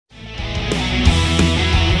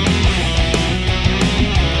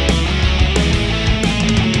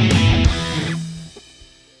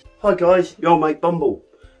Hi guys, your mate Bumble.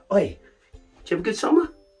 Oi, did you have a good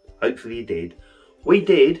summer? Hopefully you did. We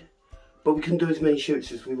did, but we couldn't do as many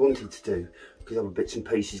shoots as we wanted to do because other bits and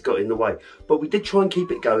pieces got in the way. But we did try and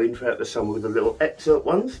keep it going throughout the summer with the little excerpt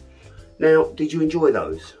ones. Now, did you enjoy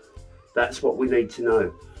those? That's what we need to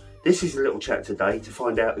know. This is a little chat today to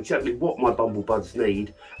find out exactly what my Bumble buds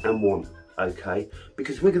need and want, okay?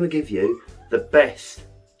 Because we're going to give you the best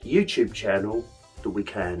YouTube channel that we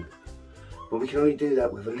can. But we can only do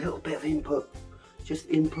that with a little bit of input. Just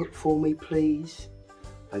input for me, please.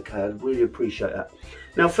 Okay, I'd really appreciate that.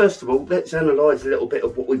 Now, first of all, let's analyse a little bit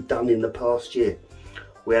of what we've done in the past year.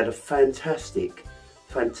 We had a fantastic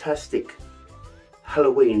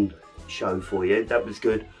Halloween show for you. That was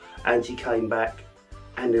good. Andy came back,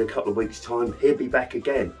 and in a couple of weeks' time, he'll be back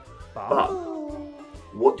again. But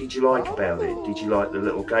what did you like about it? Did you like the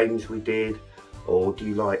little games we did? Or do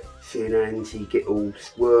you like seeing Auntie get all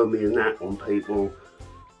squirmy and that on people?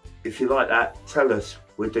 If you like that, tell us.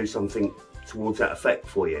 We'll do something towards that effect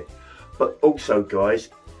for you. But also, guys,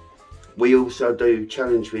 we also do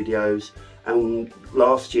challenge videos, and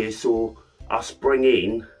last year saw us bring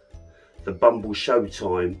in the Bumble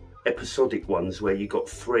Showtime episodic ones where you got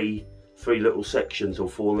three little sections or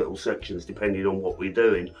 4 little sections depending on what we're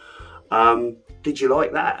doing. Did you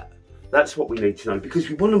like that? That's what we need to know, because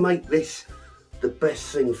we want to make this the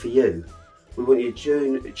best thing for you. We want you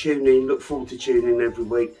to tune in, look forward to tuning in every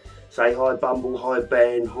week. Say hi Bumble, hi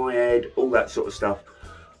Ben, hi Ed, all that sort of stuff.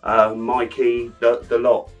 Mikey, the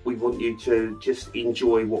lot. We want you to just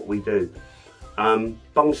enjoy what we do.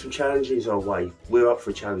 Bung some challenges our way. We're up for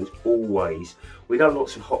a challenge always. We've done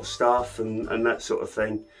lots of hot stuff and that sort of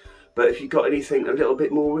thing. But if you've got anything a little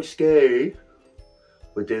bit more risky,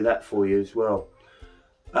 we'll do that for you as well.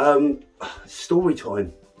 Story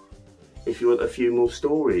time. If you want a few more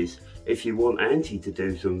stories, if you want Auntie to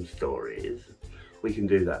do some stories, we can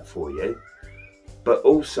do that for you. But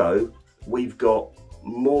also, we've got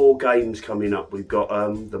more games coming up. We've got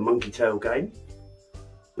the Monkey Tail game.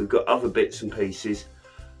 We've got other bits and pieces.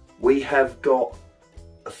 We have got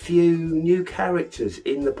a few new characters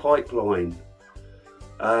in the pipeline.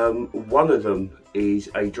 One of them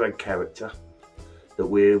is a drag character that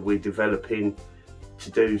we're developing to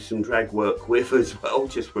do some drag work with as well,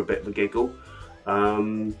 just for a bit of a giggle.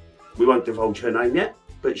 We won't divulge her name yet,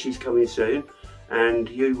 but she's coming soon, and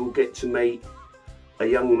you will get to meet a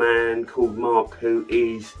young man called Mark who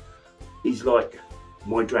is like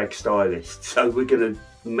my drag stylist. So we're going to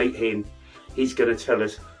meet him. He's going to tell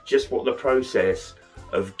us just what the process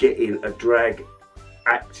of getting a drag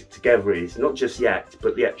act together is. Not just the act,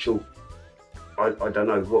 but the actual, I don't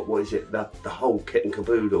know, what is it, the whole kit and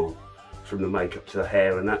caboodle, from the makeup to the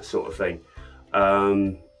hair and that sort of thing.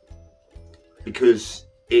 Because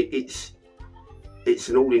it's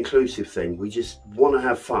an all-inclusive thing. We just want to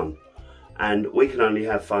have fun, and we can only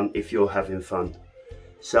have fun if you're having fun.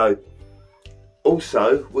 So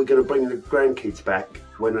also, we're going to bring the grandkids back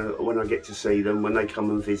when I get to see them, when they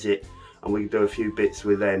come and visit, and we can do a few bits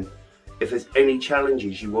with them. If there's any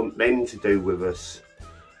challenges you want them to do with us,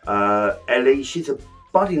 Ellie, she's a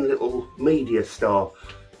budding little media star.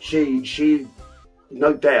 She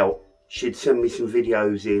no doubt she'd send me some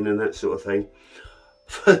videos in and that sort of thing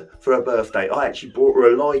for her birthday. I actually bought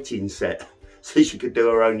her a lighting set so she could do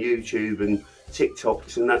her own YouTube and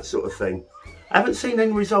TikToks and that sort of thing. I haven't seen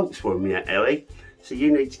any results for them yet, Ellie, so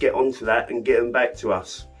you need to get onto that and get them back to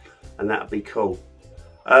us, and that'd be cool.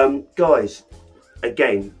 Guys,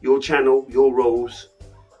 again, your channel, your rules,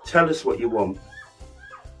 tell us what you want.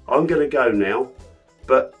 I'm going to go now,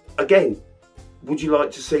 but again, would you like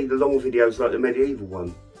to see the long videos like the medieval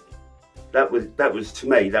one? That was to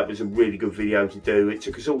me, that was a really good video to do. It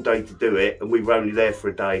took us all day to do it, and we were only there for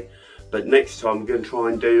a day. But next time we're going to try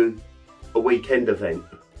and do a weekend event.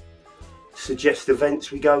 Suggest events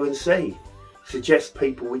we go and see. Suggest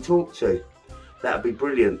people we talk to. That'd be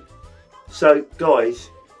brilliant. So guys,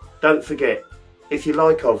 don't forget, if you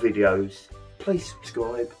like our videos, please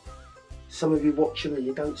subscribe. Some of you watch them and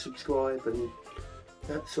you don't subscribe, and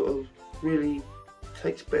that sort of really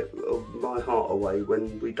takes a bit of my heart away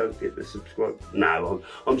when we don't get the subscribe. No,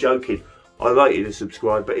 I'm joking. I like you to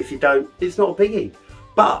subscribe, but if you don't, it's not a biggie.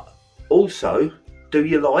 But also, do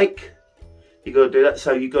you like? You got to do that.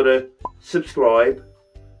 So you got to subscribe,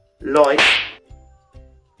 like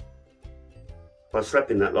by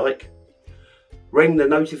slapping that like, ring the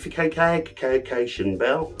notification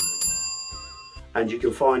bell, and you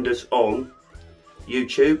can find us on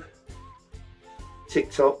YouTube,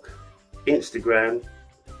 TikTok, Instagram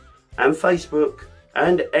and Facebook,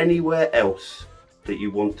 and anywhere else that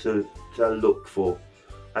you want to look for.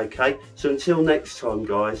 Okay, so until next time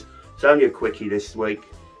guys, it's only a quickie this week.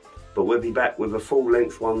 But we'll be back with a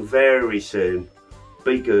full-length one very soon.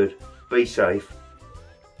 Be good, be safe.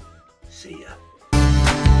 See ya.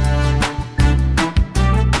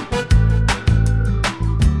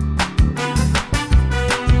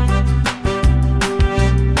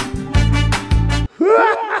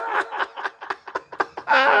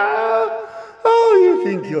 Oh, you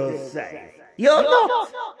think you're safe? You're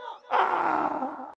not!